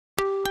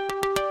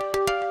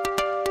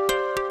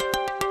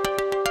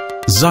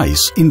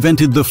ZEISS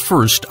invented the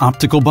first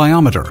optical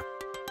biometer,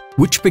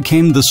 which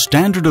became the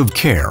standard of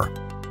care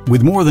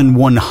with more than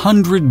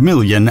 100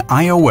 million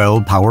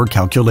IOL power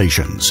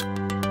calculations.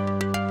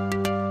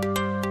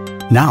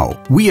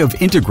 Now, we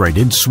have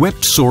integrated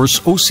swept source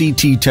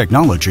OCT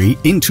technology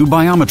into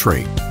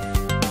biometry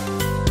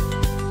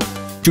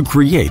to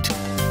create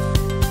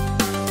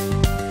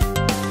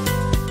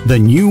the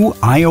new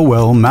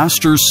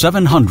IOLMaster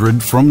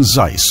 700 from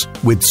ZEISS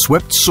with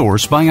swept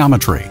source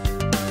biometry.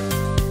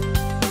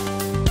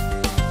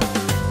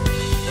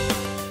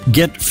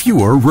 Get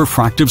fewer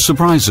refractive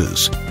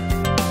surprises.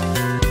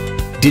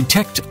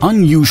 Detect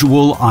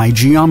unusual eye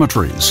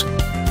geometries.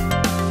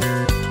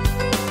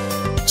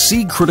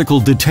 See critical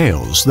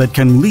details that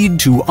can lead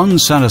to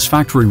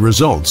unsatisfactory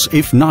results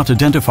if not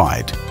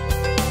identified.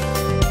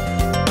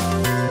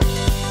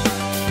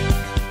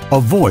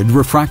 Avoid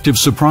refractive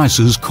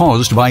surprises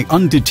caused by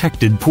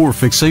undetected poor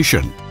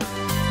fixation.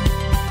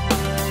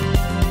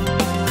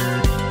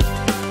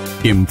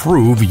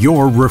 Improve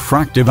your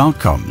refractive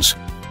outcomes.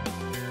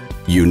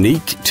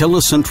 Unique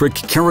telecentric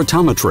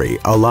keratometry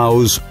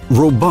allows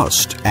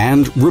robust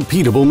and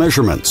repeatable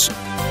measurements.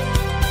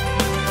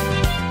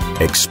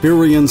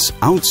 Experience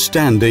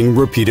outstanding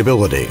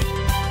repeatability.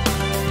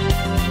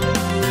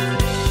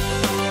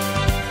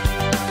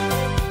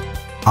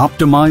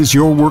 Optimize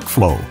your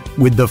workflow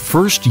with the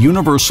first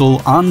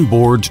universal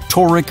onboard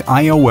toric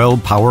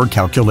IOL power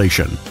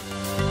calculation.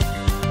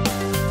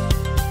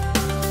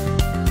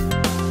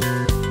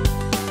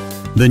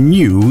 The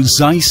new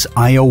ZEISS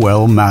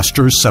IOL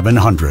Master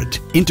 700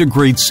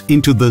 integrates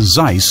into the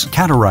ZEISS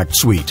Cataract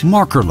Suite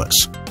markerless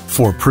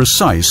for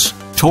precise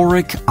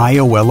toric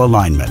IOL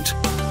alignment.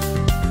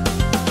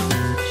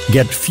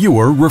 Get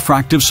fewer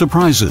refractive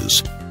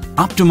surprises,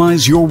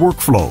 optimize your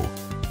workflow,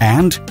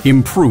 and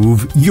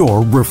improve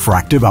your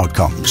refractive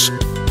outcomes.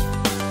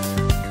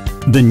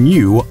 The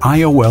new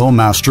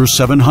IOLMaster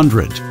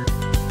 700